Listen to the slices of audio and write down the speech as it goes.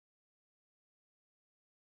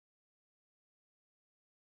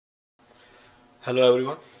Hello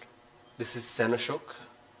everyone, this is Sanashok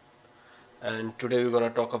and today we're going to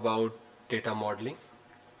talk about data modeling,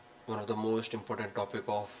 one of the most important topic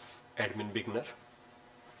of admin beginner.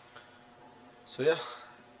 So yeah,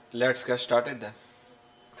 let's get started then.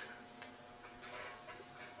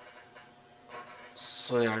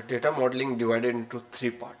 So yeah, data modeling divided into three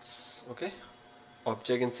parts, okay?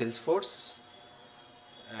 Object in Salesforce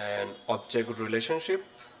and object relationship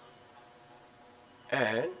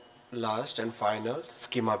and last and final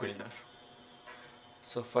schema builder.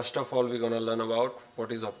 So first of all, we're going to learn about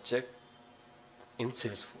what is object in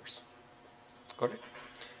Salesforce. Got it?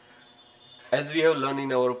 As we have learned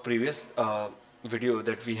in our previous video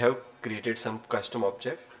that we have created some custom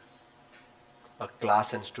object, a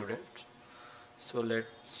class and student. So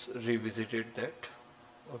let's revisit it that.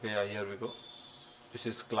 Okay, yeah, here we go. This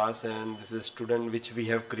is class and this is student, which we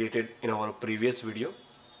have created in our previous video.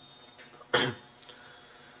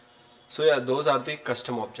 So yeah, those are the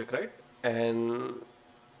custom object, right? And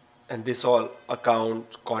this all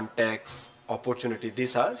account, contacts, opportunity,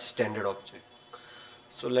 these are standard object.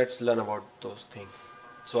 So let's learn about those things.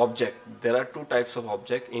 So object, there are two types of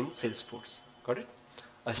object in Salesforce. Got it?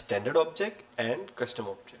 A standard object and custom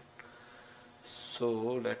object. So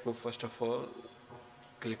let me first of all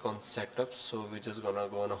click on setup. So we're just gonna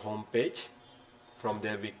go on a home page. From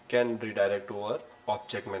there we can redirect to our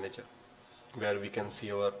object manager where we can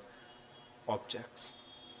see our objects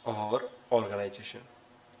of our organization.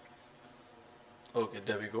 Okay,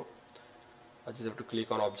 there we go. I just have to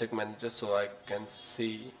click on object manager so I can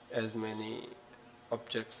see as many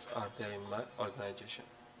objects are there in my organization.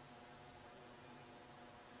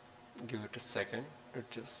 Give it a second. It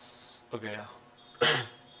just okay, yeah.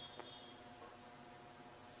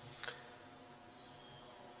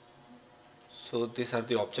 So these are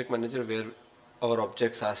the object manager where our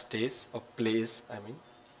objects are stays or place, I mean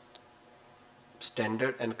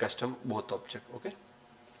standard and custom both object. Okay,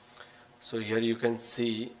 so here you can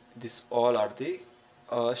see this all are the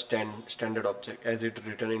standard object as it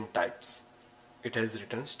written in types. It has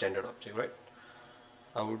written standard object, right?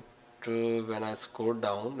 I would when I scroll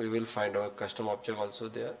down we will find our custom object also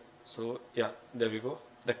there. So yeah, there we go.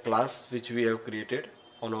 The class which we have created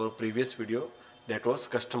on our previous video, that was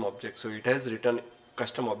custom object, so it has written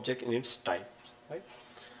custom object in its type, right?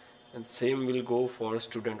 And same will go for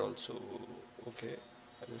student also. Okay,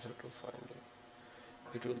 I just have to find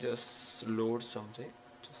it will just load something,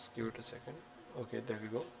 just give it a second. Okay, there we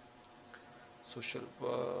go. Social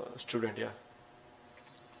student, yeah,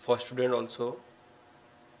 for student also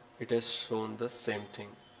it has shown the same thing.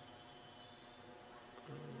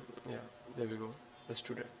 Yeah, there we go, the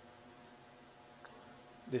student.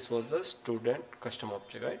 This was the student custom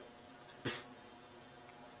object, right?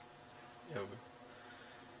 Yeah,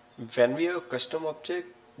 okay. When we have custom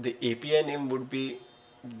object, the API name would be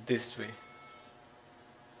this way,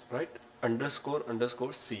 right? Underscore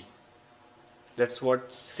underscore C. That's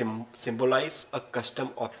what symbolize a custom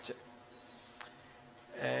object.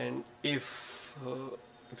 And if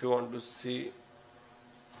you want to see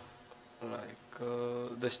like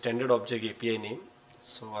the standard object API name,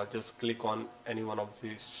 so I'll just click on any one of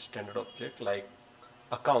these standard object like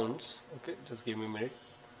accounts. Okay, just give me a minute.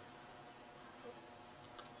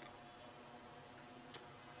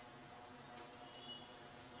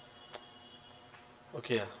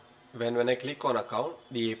 Okay, yeah. When I click on account,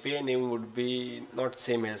 the API name would be not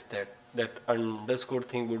same as that. That underscore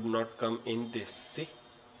thing would not come in this. See,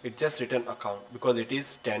 it just written account because it is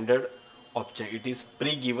standard object. It is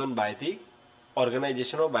pre-given by the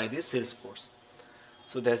organization or by the Salesforce.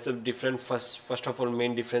 So there's a different first of all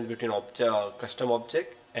main difference between custom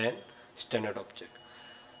object and standard object.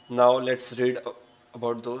 Now let's read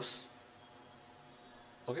about those.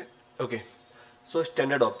 Okay. So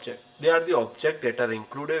standard object, they are the objects that are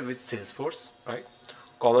included with Salesforce, right?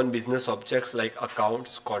 Common business objects like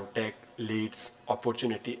accounts, contact, leads,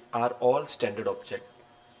 opportunity are all standard object.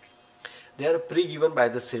 They are pre-given by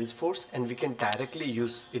the Salesforce and we can directly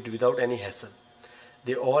use it without any hassle.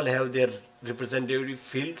 They all have their representative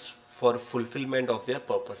fields for fulfillment of their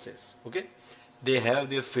purposes. Okay, they have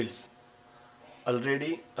their fields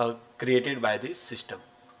already created by the system.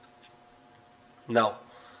 Now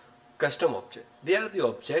custom object, they are the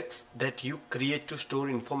objects that you create to store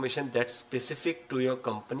information that's specific to your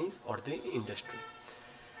company or the industry.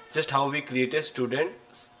 Just how we created student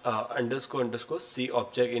underscore C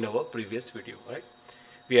object in our previous video, right?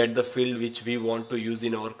 We had the field which we want to use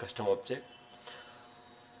in our custom object.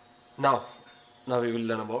 Now we will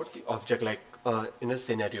learn about the object like in a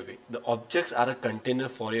scenario way. The objects are a container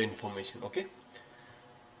for your information, okay?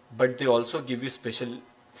 But they also give you special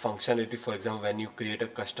functionality. For example, when you create a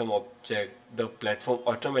custom object, the platform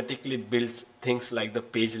automatically builds things like the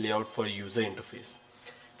page layout for user interface.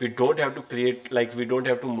 We don't have to create, like we don't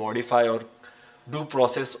have to modify or do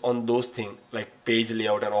process on those things like page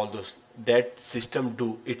layout and all those, that system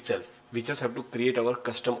do itself. We just have to create our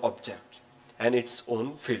custom object and its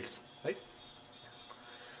own fields, right?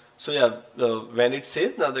 So yeah, when it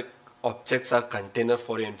says now the objects are container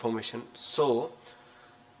for your information, so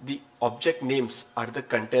the object names are the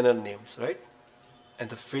container names, right? And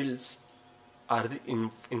the fields are the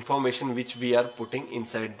information which we are putting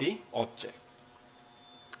inside the object.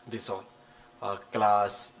 This all,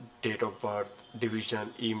 class, date of birth,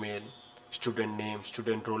 division, email, student name,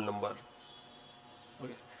 student roll number.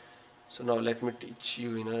 Okay. So now let me teach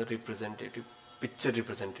you in a representative, picture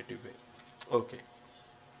representative way. Okay.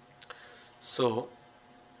 So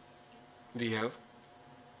we have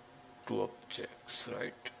two objects,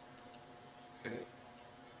 right? Okay.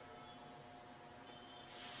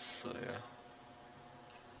 So yeah,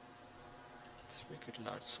 let's make it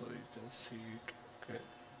large so you can see it. Okay.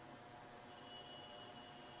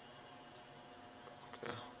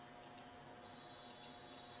 Okay.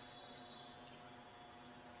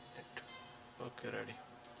 Okay, ready.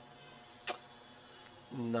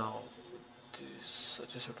 Now this I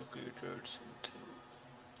just have to create something.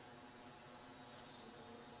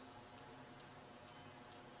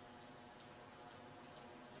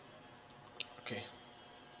 Okay.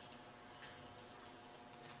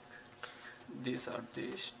 These are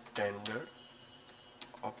the standard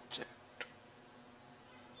object.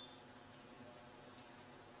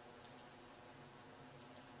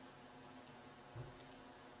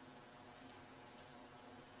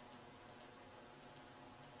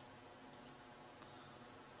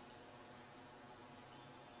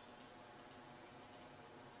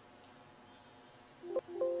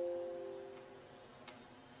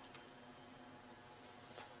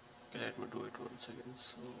 Okay, let me do it once again.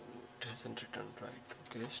 So it hasn't written right.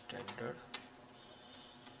 Okay, standard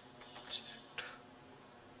object.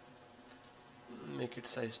 Make it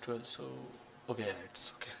size 12. So okay, yeah,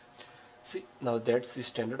 it's okay. See, now that's the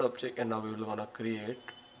standard object, and now we will gonna create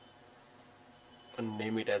and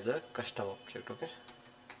name it as a custom object. Okay.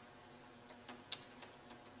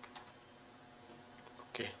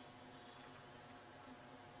 Okay.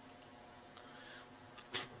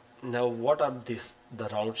 Now what are these? The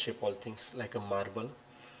round shape, all things like a marble.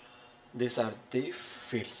 These are the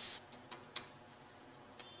fields.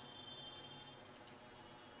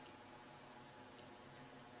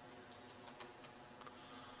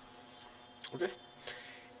 Okay.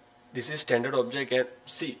 This is standard object, and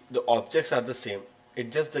see, the objects are the same.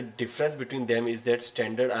 It just the difference between them is that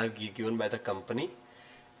standard are given by the company,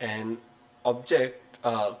 and object,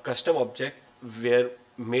 custom object were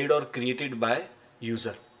made or created by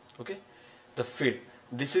user. Okay. The field,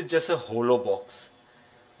 this is just a hollow box.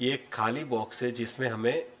 ये एक खाली box है जिसमें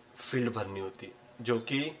हमें field भरनी होती है, जो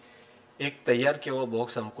कि एक तैयार किया हुआ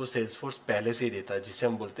बॉक्स हमको सेल्सफोर्स पहले से ही देता है, जिसे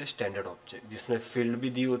हम बोलते हैं स्टैंडर्ड ऑब्जेक्ट, जिसमें फील्ड भी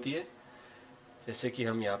दी होती है. जैसे कि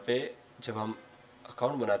हम यहाँ पे जब हम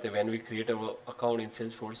अकाउंट बनाते हैं, when we create our account in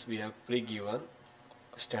Salesforce, we have pre given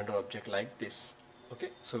standard object like this. Okay,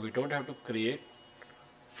 so we don't have to create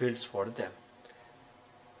fields for them,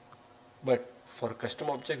 but for custom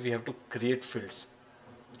object we have to create fields,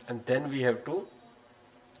 and then we have to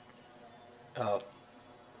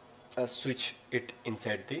switch it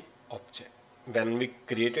inside the object. When we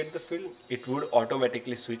created the field, it would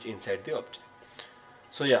automatically switch inside the object.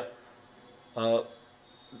 So yeah,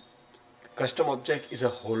 custom object is a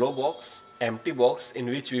hollow box, empty box, in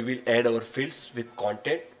which we will add our fields with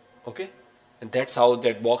content. Okay, and that's how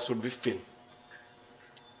that box would be filled.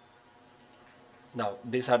 Now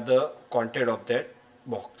these are the content of that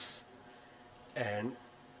box, and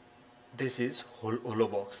this is hollow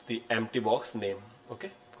box, the empty box name.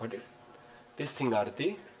 Okay, got it? These things are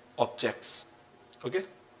the objects. Okay,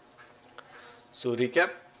 so recap,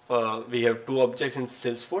 we have two objects in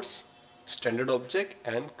Salesforce, standard object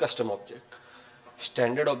and custom object.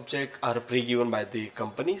 Standard object are pre-given by the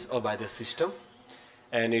companies or by the system,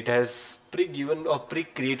 and it has pre-given or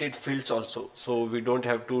pre-created fields also, so we don't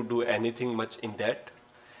have to do anything much in that.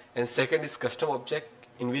 And second is custom object,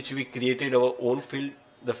 in which we created our own field,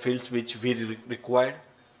 the fields which we required,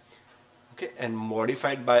 okay, and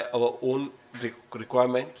modified by our own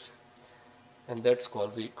requirements, and that's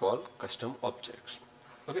called, we call custom objects.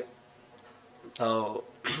 Okay, now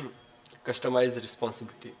customized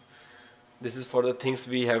responsibility, this is for the things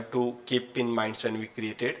we have to keep in mind when we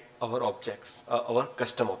created our objects, our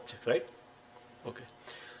custom objects, right? Okay,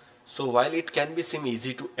 so while it can be seem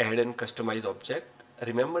easy to add and customize object,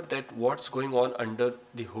 remember that what's going on under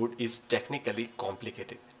the hood is technically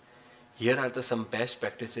complicated. Here are some best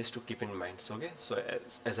practices to keep in mind. So, okay, so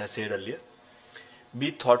as I said earlier,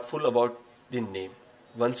 be thoughtful about the name.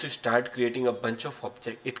 Once you start creating a bunch of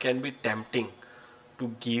objects, it can be tempting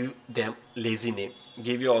to give them lazy name.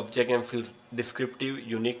 Give your object and field descriptive,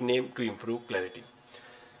 unique name to improve clarity.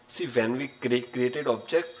 See, when we created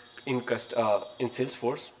object in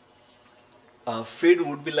Salesforce, field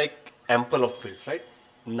would be like ample of fields, right?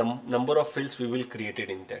 Number of fields we will create it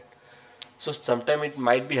in that. So sometime it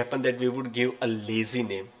might be happen that we would give a lazy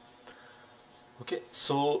name. Okay,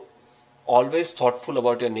 so always thoughtful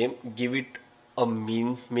about your name. Give it a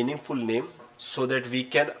meaningful name so that we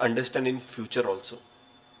can understand in future also.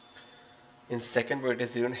 In second point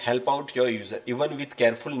is even help out your user. Even with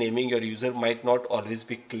careful naming, your user might not always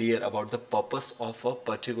be clear about the purpose of a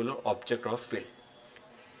particular object or field.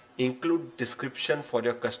 Include description for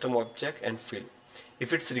your custom object and field.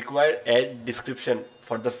 If it's required, add description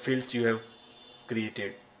for the fields you have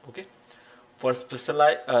created. Okay. For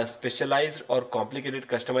specialized or complicated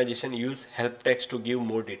customization, use help text to give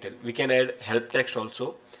more detail. We can add help text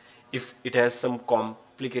also if it has some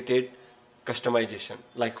complicated customization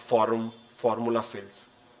like formula fields.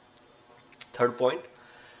 Third point,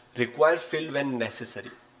 require field when necessary.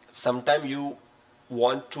 Sometimes you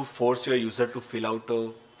want to force your user to fill out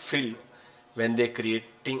a field when they're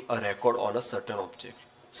creating a record on a certain object.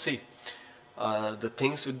 See, the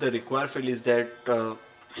things with the require field is that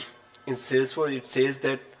in Salesforce it says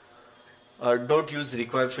that don't use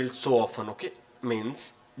require field so often. Okay,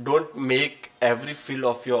 means don't make every field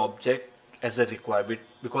of your object as a requirement,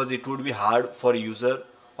 because it would be hard for a user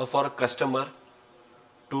or for a customer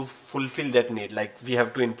to fulfill that need. Like we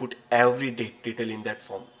have to input every detail in that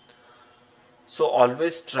form. So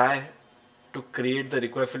always try to create the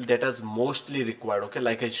required field that is mostly required. Okay,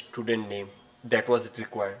 like a student name that was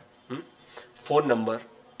required. Phone number,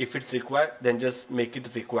 if it's required, then just make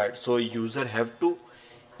it required. So user have to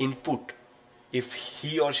input. If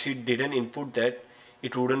he or she didn't input that,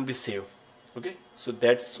 it wouldn't be saved. Okay, so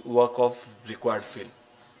that's work of required field.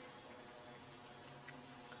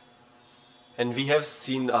 And we have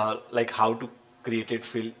seen like how to create it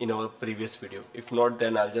field in our previous video. If not,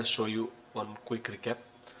 then I'll just show you one quick recap.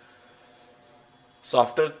 So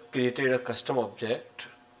after created a custom object,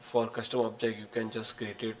 for custom object you can just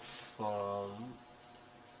create it from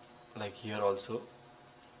like here also.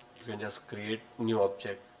 You can just create new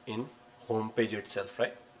object in home page itself,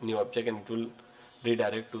 right? New object, and it will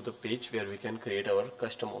redirect to the page where we can create our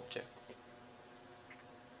custom object.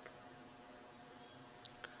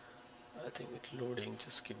 I think it's loading,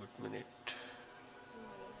 just give it a minute.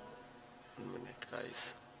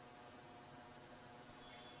 Guys.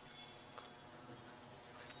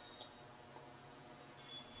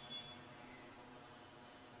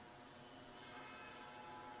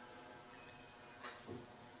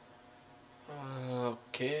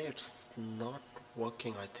 Okay, it's not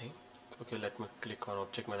working, I think. Okay, let me click on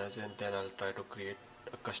object manager and then I'll try to create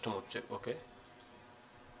a custom object. Okay,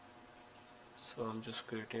 so I'm just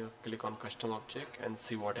creating a click on custom object and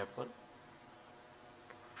see what happened.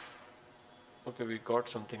 Okay, we got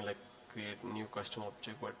something like create new custom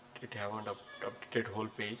object, but it haven't updated whole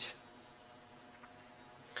page.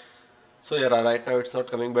 So yeah, right now it's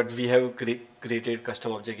not coming, but we have created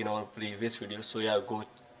custom object in our previous video. So yeah, go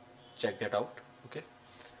check that out. Okay,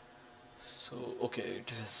 so okay, it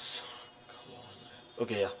has, come on.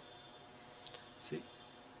 Okay, yeah, see,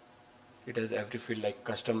 it has every field like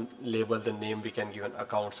custom label, the name we can give an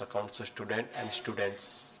accounts to student and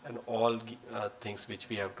students, and all things which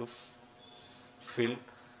we have to fill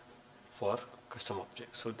for custom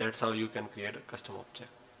object. So that's how you can create a custom object.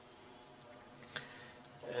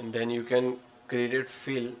 And then you can create it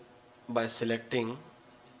field by selecting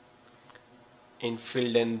in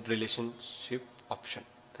field and relationship option,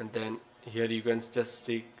 and then here you can just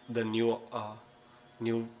see the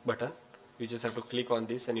new button. You just have to click on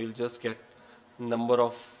this and you'll just get number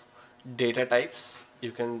of data types.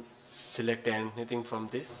 You can select anything from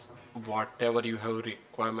this, whatever you have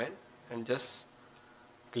requirement, and just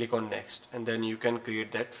click on next, and then you can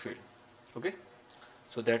create that field. Okay,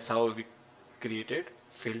 so that's how we created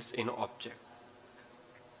fields in object.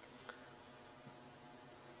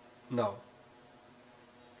 Now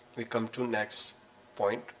we come to next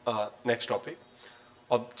point, next topic,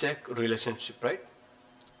 object relationship, right?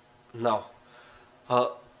 Now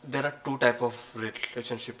there are two type of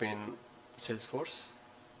relationship in Salesforce,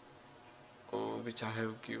 which I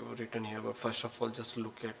have written here, but first of all just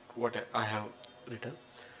look at what I have written.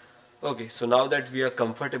 Okay, so now that we are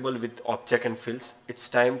comfortable with object and fields, it's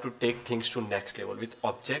time to take things to next level with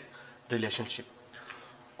object relationship.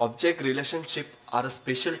 Object relationship are a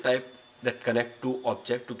special type that connect two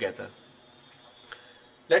objects together.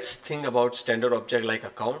 Let's think about standard object like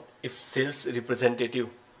account. If sales representative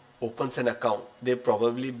opens an account, they've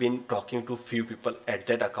probably been talking to few people at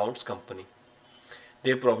that account's company.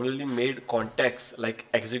 They probably made contacts like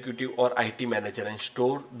executive or IT manager and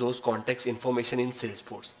stored those contacts information in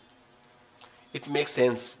Salesforce. It makes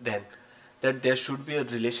sense then that there should be a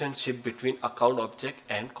relationship between account object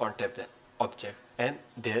and contact object, and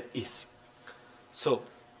there is. So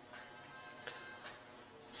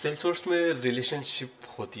Salesforce में relationship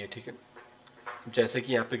होती है, ठीक है. जैसे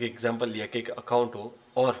कि यहाँ पे एक एग्जांपल लिया कि एक अकाउंट हो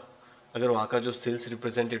और अगर वहाँ का जो सेल्स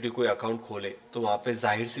रिप्रेजेंटेटिव कोई अकाउंट खोले तो वहाँ पे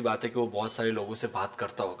जाहिर सी बात है कि वो बहुत सारे लोगों से बात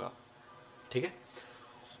करता होगा, ठीक है.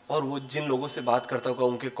 और वो जिन लोगों से बात करता होगा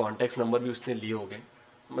उनके कॉन्टैक्ट नंबर भी उसने लिए होंगे,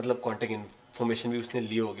 मतलब कॉन्टैक्ट इन्फॉर्मेशन भी उसने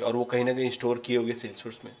लिए होंगे और वो कहीं ना कहीं स्टोर किए होंगे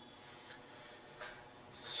सेल्सफोर्स में.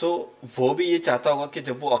 सो वो भी ये चाहता होगा कि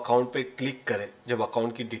जब वो अकाउंट पे क्लिक करे, जब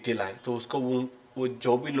अकाउंट की डिटेल आए तो उसको वो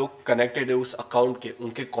जो भी लोग कनेक्टेड है उस अकाउंट के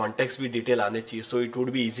उनके कॉन्टैक्ट्स भी डिटेल आने चाहिए, so it would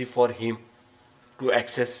be easy for him to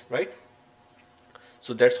access, right.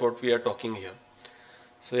 So that's what we are talking here.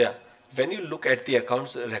 So yeah, when you look at the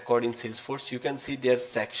accounts record in Salesforce, you can see there's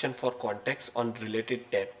section for contacts on related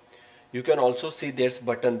tab. You can also see there's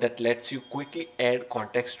button that lets you quickly add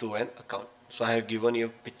contacts to an account. So I have given you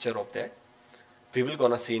a picture of that. We will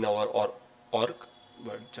gonna see in our org,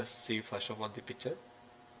 but just see first of all the picture.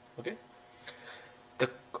 Okay. The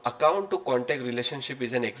account to contact relationship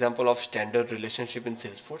is an example of standard relationship in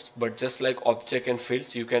Salesforce, but just like object and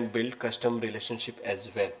fields, you can build custom relationship as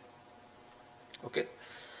well. Okay,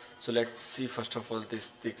 so let's see first of all the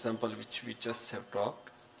example which we just have talked.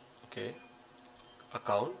 Okay,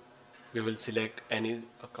 account. We will select any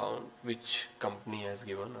account which company has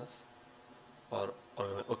given us, or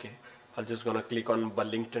okay. I'm just gonna click on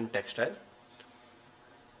Burlington Textile.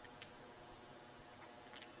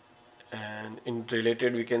 And in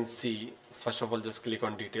related we can see, first of all just click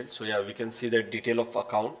on detail. So yeah, we can see the detail of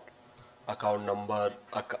account number,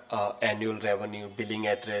 annual revenue, billing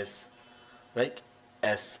address, right,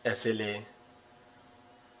 SLA,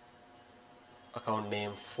 account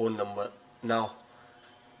name, phone number. Now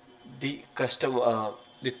the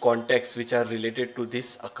the contacts which are related to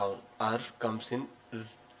this account comes in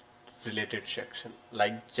related section,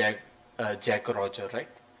 like Jack Roger, right.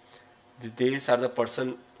 These are the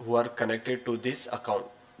person who are connected to this account,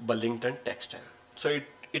 Burlington Textile. So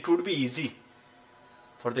it would be easy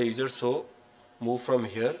for the user, so move from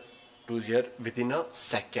here to here within a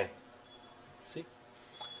second. See,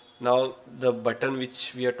 now the button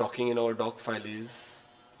which we are talking in our doc file is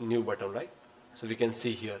new button, right. So we can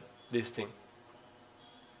see here this thing,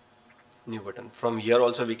 new button. From here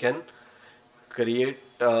also we can create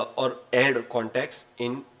or add contacts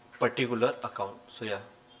in particular account. So yeah,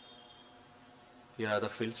 here are the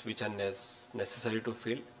fields which are necessary to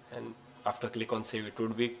fill, and after click on save it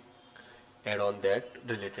would be add on that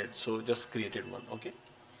related. So just created one. Okay,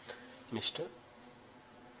 Mr.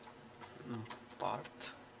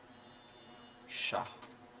 Parth Shah.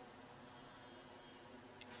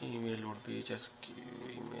 Email would be just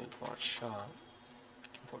email Parth Shah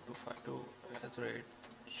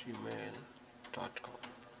 4252@gmail.com,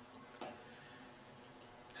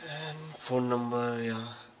 and phone number, yeah.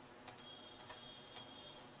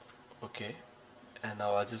 Okay, and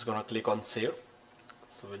now I'm just gonna click on save.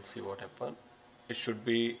 So we'll see what happened. It should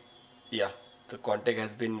be, yeah, the contact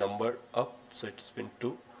has been numbered up, so it's been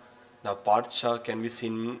 2. Now Parth Shah can be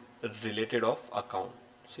seen related of account.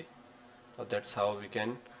 See, now that's how we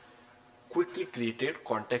can quickly create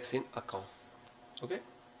contacts in account. Okay.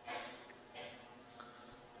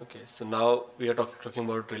 Okay, so now we are talking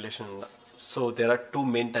about relation. So there are two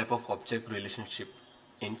main type of object relationship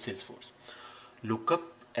in Salesforce: lookup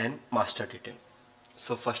and master detail.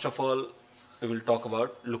 So first of all, we will talk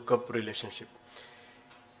about lookup relationship.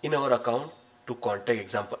 In our account to contact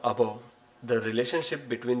example above, the relationship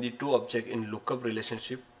between the two objects in lookup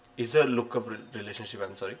relationship is a lookup relationship.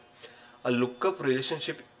 I'm sorry. A lookup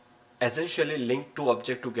relationship essentially link two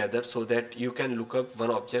objects together so that you can look up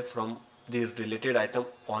one object from the related item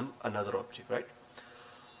on another object, right?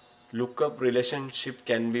 Lookup relationship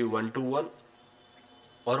can be one-to-one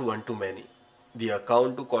or one-to-many. The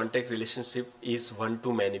account to contact relationship is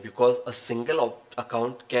one-to-many because a single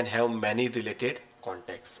account can have many related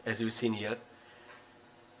contacts. As we've seen here,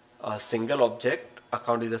 a single object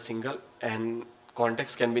account is a single and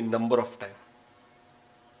contacts can be number of times.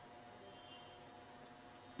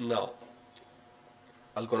 Now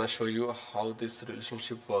I'm gonna show you how this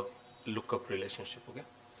relationship works, lookup relationship. Okay,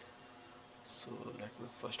 so let me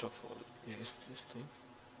first of all erase this thing.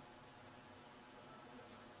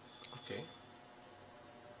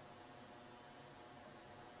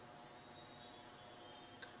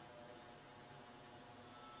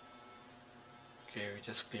 Okay, we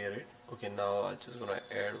just clear it. Okay, now I'm just gonna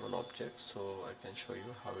add one object so I can show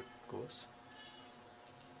you how it goes.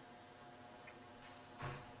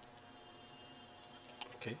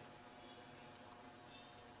 Okay,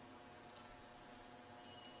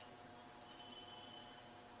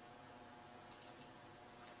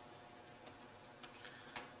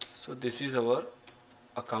 so this is our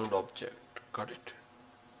account object, got it?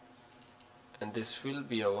 And this will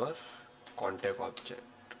be our contact object.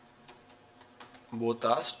 Both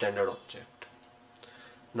are standard object.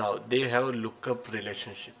 Now they have a lookup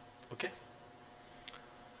relationship. Okay,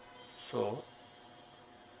 so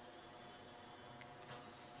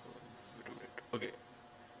wait a minute. Okay,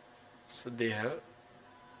 so they have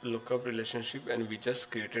lookup relationship, and we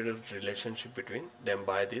just created a relationship between them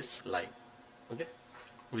by this line. Okay,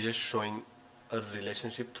 we're just showing a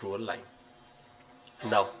relationship through a line.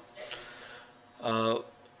 Now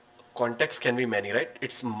context can be many, right?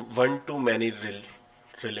 It's one to many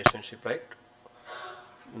relationship, right?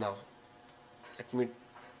 Now let me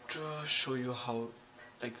show you how,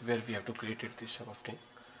 like, where we have to create it, this type of thing.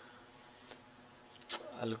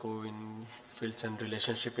 I'll go in fields and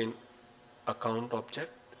relationship in account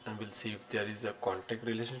object, and we'll see if there is a contact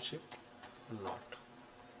relationship or not.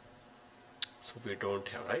 So we don't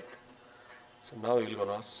have, right? So now we're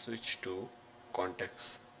gonna switch to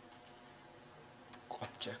context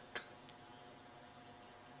object.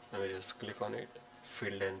 Let me just click on it,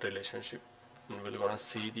 field and relationship, and we're gonna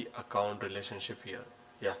see the account relationship here.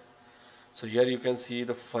 Yeah, so here you can see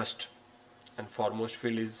the first and foremost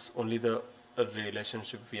field is only the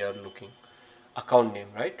relationship we are looking. Account name,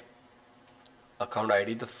 right? Account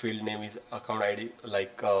ID, the field name is account ID,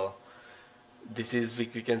 like this is, we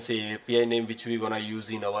can say API name which we gonna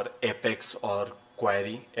use in our Apex or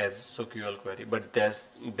query as SQL query, but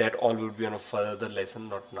that all would be on a further lesson,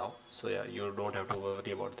 not now. So yeah, you don't have to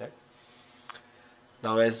worry about that.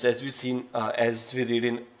 Now as we seen, as we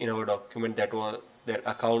read in our document, that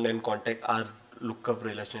account and contact are lookup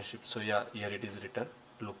relationship. So yeah, here it is written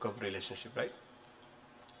lookup relationship, right?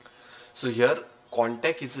 So here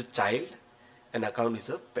contact is a child and account is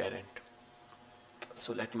a parent.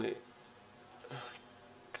 So let me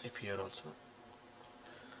type here also.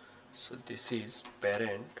 So this is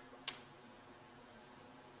parent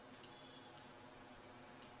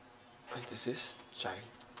and this is child.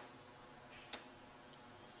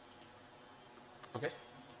 Okay,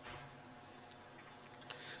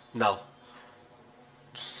 now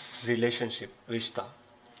relationship, rishta.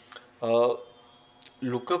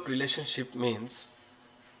 Lookup relationship means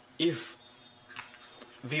if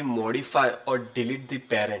we modify or delete the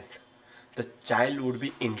parent, the child would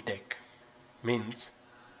be intact. Means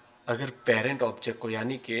अगर parent object को,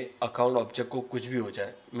 यानी कि account object को कुछ भी हो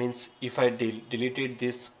जाए, means if I deleted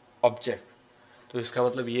this object, तो इसका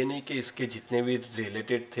मतलब ये नहीं कि इसके जितने भी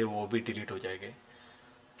रिलेटेड थे वो भी डिलीट हो जाएंगे.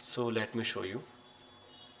 So let me show you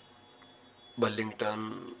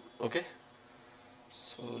Burlington. Okay,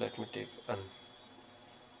 so let me take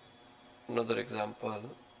another example.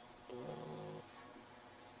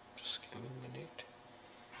 Just give me a minute.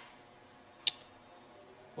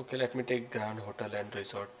 Okay, let me take Grand Hotel and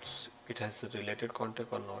Resorts. It has a related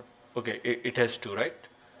contact or not? Okay, it has two, right?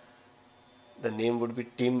 The name would be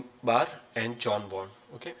Tim Bar and John Bond.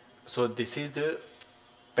 Okay, so this is the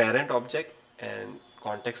parent object and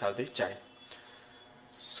contacts are the child.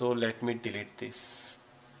 So let me delete this.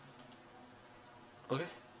 Okay,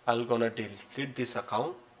 I'll gonna delete this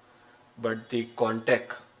account, but the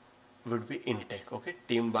contact would be intact. Okay,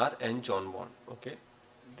 Tim Bar and John Bond. Okay,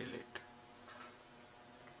 delete.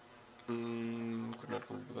 Could not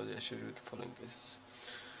complete because I associated with the following cases.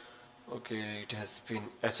 Okay, it has been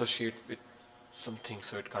associated with something,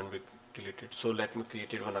 so it can't be deleted. So let me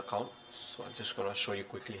create one account. So I'm just gonna show you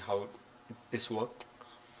quickly how this works.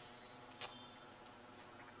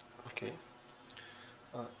 Okay,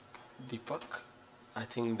 Deepak, I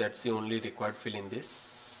think that's the only required field in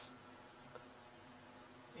this.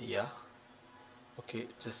 Yeah, okay,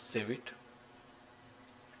 just save it.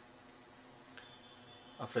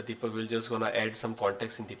 After Deepak, we'll just gonna add some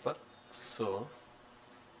context in Deepak. So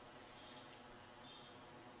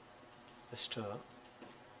just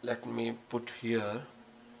let me put here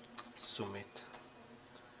Sumit,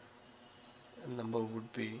 and number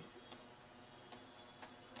would be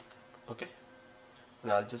okay,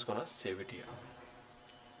 and I'll just gonna save it here.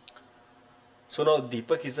 So now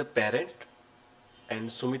Deepak is a parent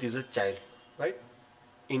and Sumit is a child, right,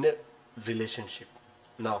 in a relationship.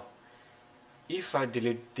 Now if I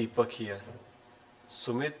delete Deepak here,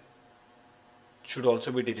 Sumit should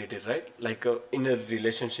also be deleted, right? Like in a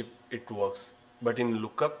relationship it works, but in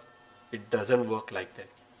lookup it doesn't work like that.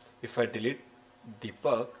 If I delete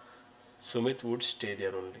Deepak, Sumit would stay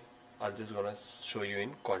there only. I'm just gonna show you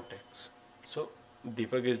in context. So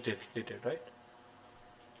Deepak is deleted, right?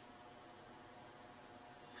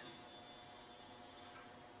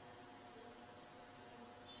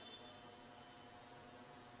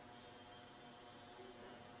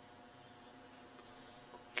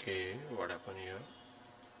 Okay, what happened here?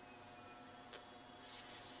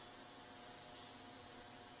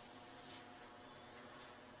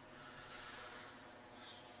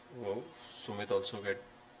 Whoa, Sumit also get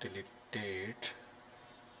deleted.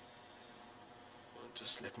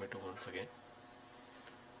 Just let me do once again.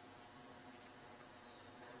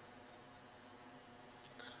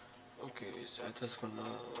 Okay, so I just gonna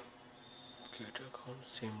create account,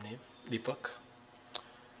 same name, Deepak.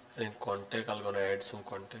 And in contact, I'm gonna add some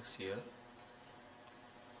contacts here,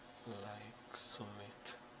 like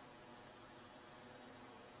Sumit.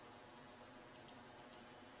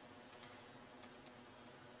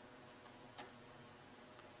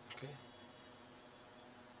 Okay,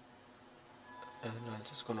 and I'm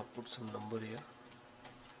just gonna put some number here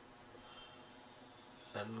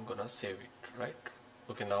and gonna save it, right?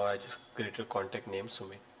 Okay, now I just created contact name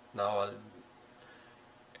Sumit. Now I'll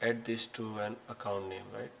add this to an account name,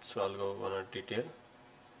 right? So I'll go on a detail,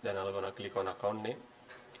 then I'll gonna click on account name.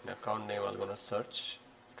 In account name, I'm gonna search,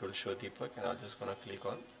 it will show Deepak, and I'm just gonna click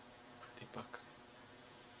on Deepak.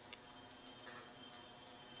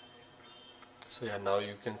 So yeah, now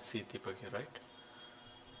you can see Deepak here, right?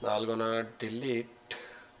 Now I'm gonna delete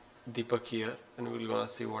Deepak here, and we're gonna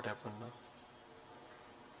see what happened now.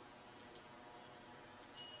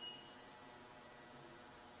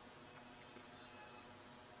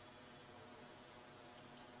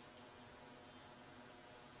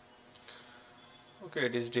 Okay,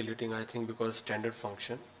 it is deleting, I think, because standard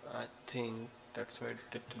function. I think that's why it's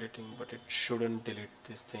deleting, but it shouldn't delete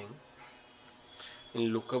this thing.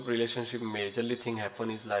 In lookup relationship, majorly thing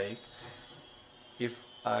happen is like, if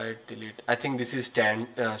I delete, I think this is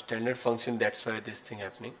standard function, that's why this thing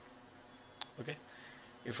happening. Okay,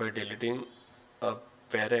 if I deleting a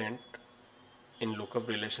parent in lookup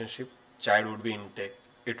relationship, child would be intake,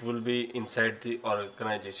 it will be inside the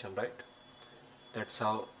organization, right? That's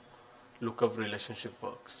how lookup relationship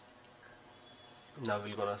works. Now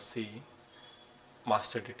we're gonna see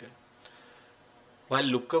master detail. While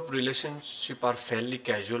lookup relationship are fairly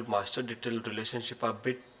casual, master detail relationship are a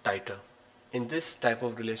bit tighter. In this type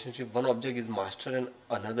of relationship, one object is master and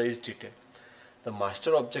another is detail. The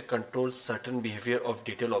master object controls certain behavior of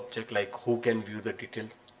detail object, like who can view the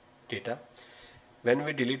detailed data. When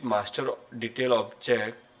we delete master detail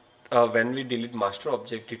object, when we delete master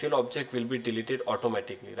object, detail object will be deleted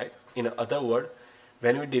automatically, right? In other word,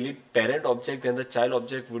 when we delete parent object, then the child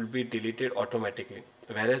object will be deleted automatically.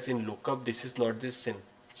 Whereas in lookup, this is not this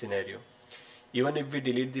scenario. Even if we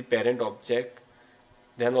delete the parent object,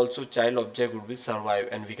 then also child object will be survive,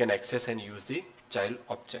 and we can access and use the child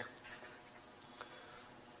object.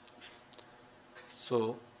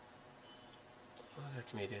 So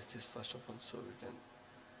let me erase this first of all, so we can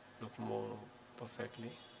look more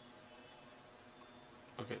perfectly.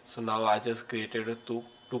 Okay, so now I just created a two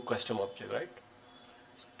custom object, right?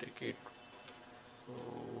 So take it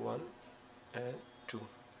 1 and 2,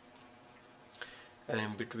 and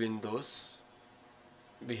in between those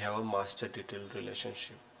we have a master detail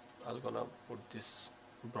relationship. I'm gonna put this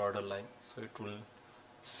broader line so it will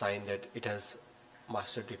sign that it has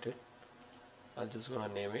master detail. I'm just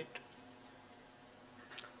gonna name it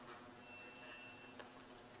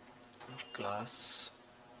class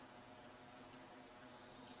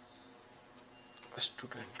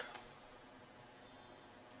student.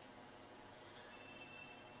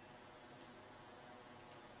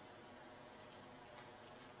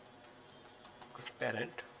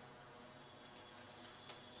 Parent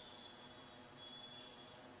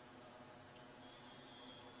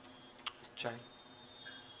child.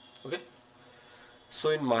 Okay,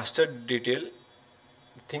 so in master detail,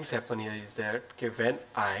 things happen here is that, okay, when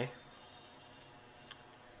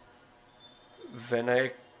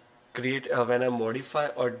I create when I modify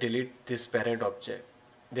or delete this parent object,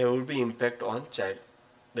 there will be impact on child.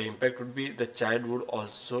 The impact would be the child would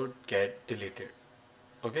also get deleted.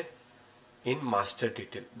 Okay, in master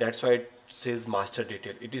detail, that's why it says master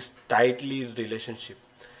detail. It is tightly relationship.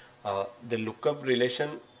 The lookup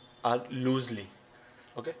relation are loosely.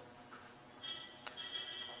 Okay,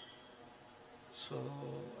 so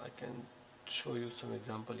I can show you some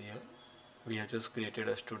example here. We have just created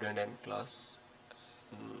a student and class.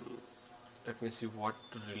 Let me see what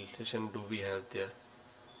relation do we have there.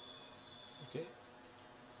 Okay,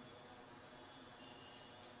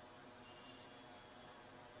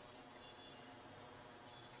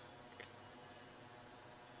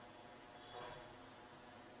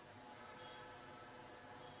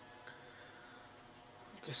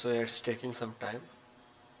 So it's taking some time.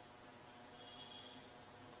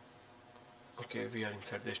 Okay, we are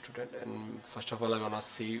inside the student, and first of all I'm gonna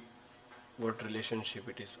see what relationship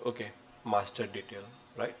it is. Okay, master detail,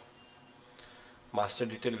 right? Master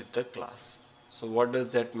detail with the class. So what does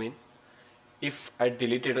that mean? If I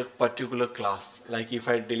deleted a particular class, like if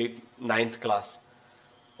I delete ninth class,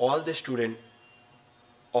 all the student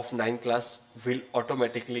of ninth class will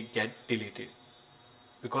automatically get deleted,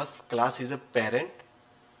 because class is a parent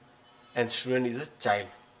and student is a child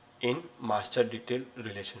in master detail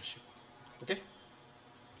relationship. Okay,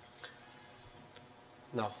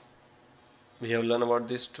 now we have learned about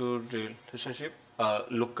these two relationship.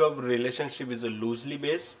 Lookup relationship is a loosely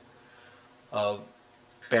based. uh,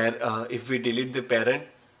 if we delete the parent,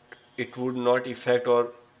 it would not affect,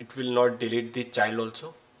 or it will not delete the child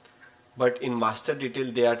also, but in master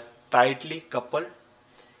detail they are tightly coupled.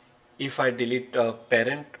 If I delete a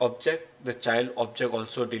parent object, the child object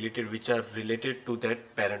also deleted, which are related to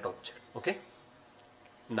that parent object. Okay,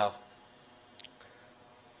 now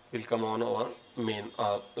we'll come on our main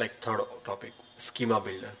like third topic, schema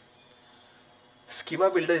builder. Schema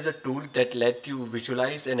Builder is a tool that lets you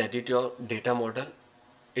visualize and edit your data model.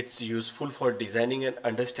 It's useful for designing and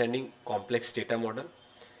understanding complex data model.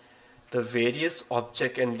 The various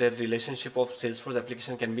object and their relationship of Salesforce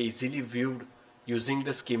application can be easily viewed using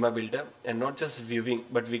the Schema Builder, and not just viewing,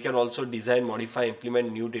 but we can also design, modify,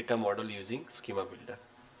 implement new data model using Schema Builder.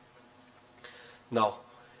 Now,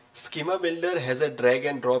 Schema Builder has a drag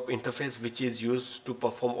and drop interface which is used to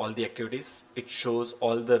perform all the activities. It shows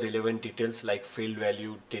all the relevant details like field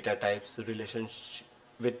value, data types, relationship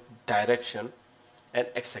with direction, and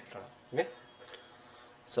etc. Okay,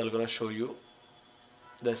 so I'm gonna show you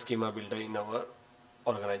the Schema Builder in our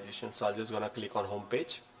organization. So I'm just gonna click on home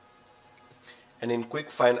page, and in quick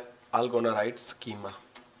find I'm gonna write schema.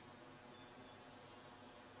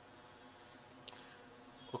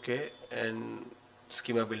 Okay, and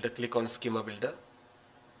Schema Builder, click on Schema Builder.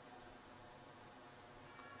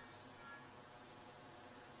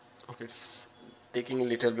 Okay, it's taking a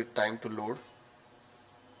little bit time to load.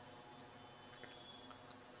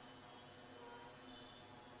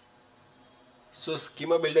 So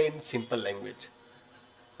Schema Builder in simple language,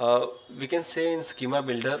 we can say in Schema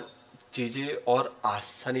Builder चीज़ें और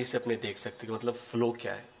आसानी से अपने देख सकते हैं कि मतलब फ्लो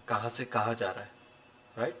क्या है, कहाँ से कहाँ जा रहा है,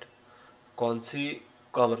 राइट? कौन सी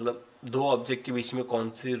का मतलब दो ऑब्जेक्ट के बीच में कौन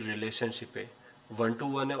सी रिलेशनशिप है, वन टू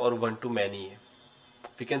वन है और वन टू मैनी है.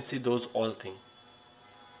 We can see those all thing.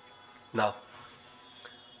 Now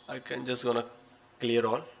I can just gonna clear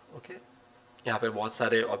all. Okay, यहाँ पे बहुत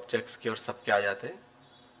सारे ऑब्जेक्ट्स के और सब के आ जाते हैं,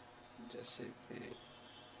 जैसे कि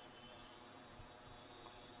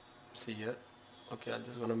see here. Okay, I'll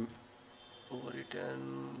just gonna over it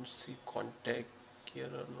and see contact here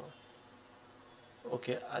or not.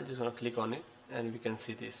 Okay, I'll just gonna click on it and we can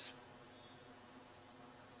see this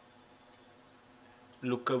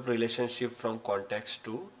lookup relationship from contacts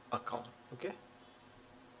to account. Okay,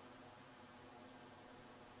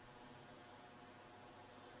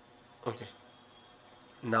 okay,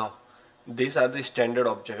 now these are the standard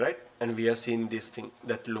object, right? And we have seen this thing,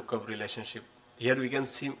 that lookup relationship. Here we can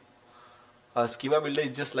see a Schema Builder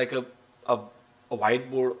is just like a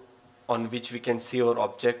whiteboard on which we can see our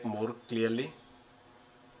object more clearly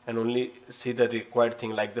and only see the required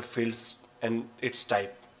thing like the fields and its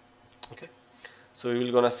type. Okay, so we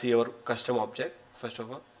will gonna see our custom object first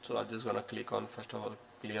of all. So I'm just gonna click on first of all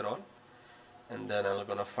clear all, and then I'm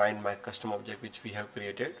gonna find my custom object which we have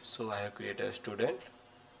created. So I have created a student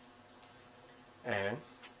and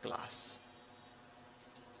class.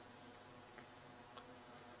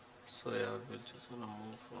 So yeah, we'll just gonna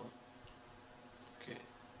move on. Okay,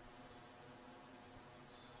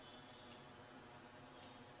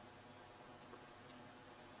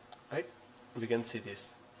 right, we can see this,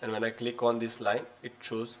 and when I click on this line it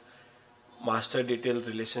shows master detail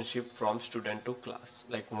relationship from student to class.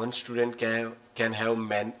 Like one student can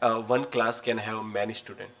have one class can have many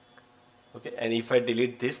students. Okay, and if I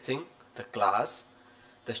delete this thing, the class,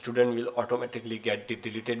 the student will automatically get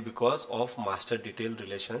deleted because of master detail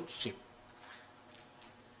relationship.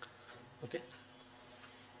 Okay,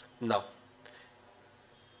 now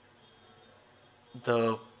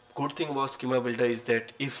the good thing about Schema Builder is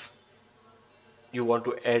that if you want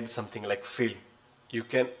to add something like field, you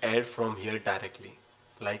can add from here directly.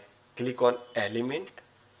 Like click on element,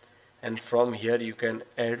 and from here you can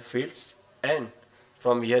add fields, and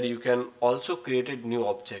from here you can also create a new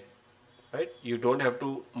object, right? You don't have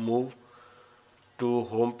to move to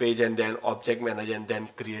home page and then object manager and then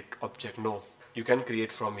create object. No, you can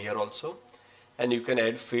create from here also, and you can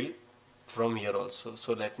add field from here also.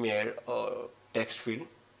 So let me add a text field.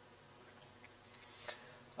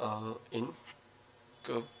 in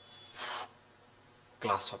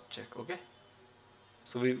class object. Okay,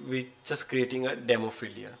 so we just creating a demo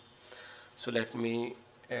field here. So let me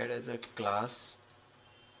add as a class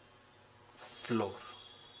floor.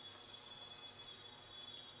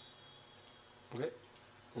 Okay,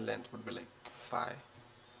 length would be like 5,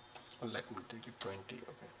 or let me take it 20.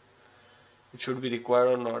 Okay, it should be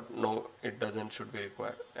required or not? No, it doesn't should be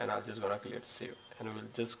required, and I'm just gonna click save, and we'll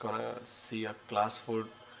just gonna see a class food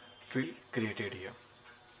field created here.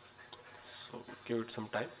 So give it some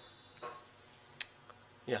time.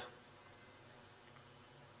 Yeah,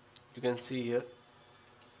 you can see here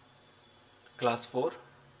class 4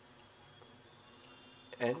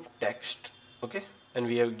 and text. Okay, and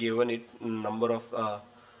we have given it number of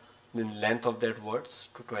the length of that words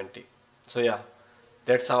to 20. So yeah,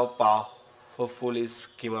 that's how powerful is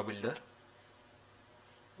Schema Builder.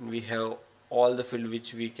 We have all the field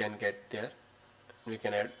which we can get there. We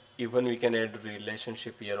can add, even we can add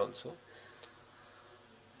relationship here also.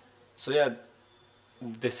 So yeah,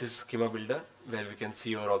 this is Schema Builder, where we can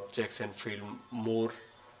see our objects and field more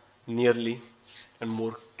nearly and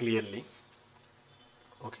more clearly.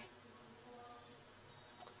 Okay,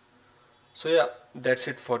 so yeah, that's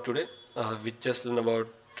it for today. We just learned about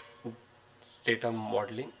data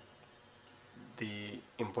modeling, the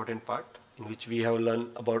important part, in which we have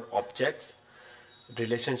learned about objects,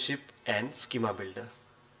 relationship and Schema Builder.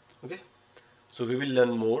 Okay, so we will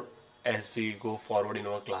learn more as we go forward in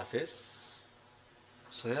our classes.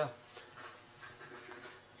 So yeah,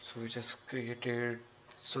 so we just created,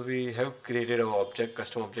 so we have created our object,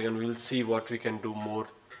 custom object, and we'll see what we can do more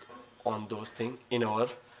on those things in our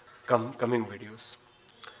coming videos.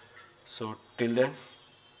 So till then,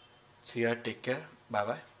 see ya, take care, bye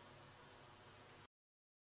bye.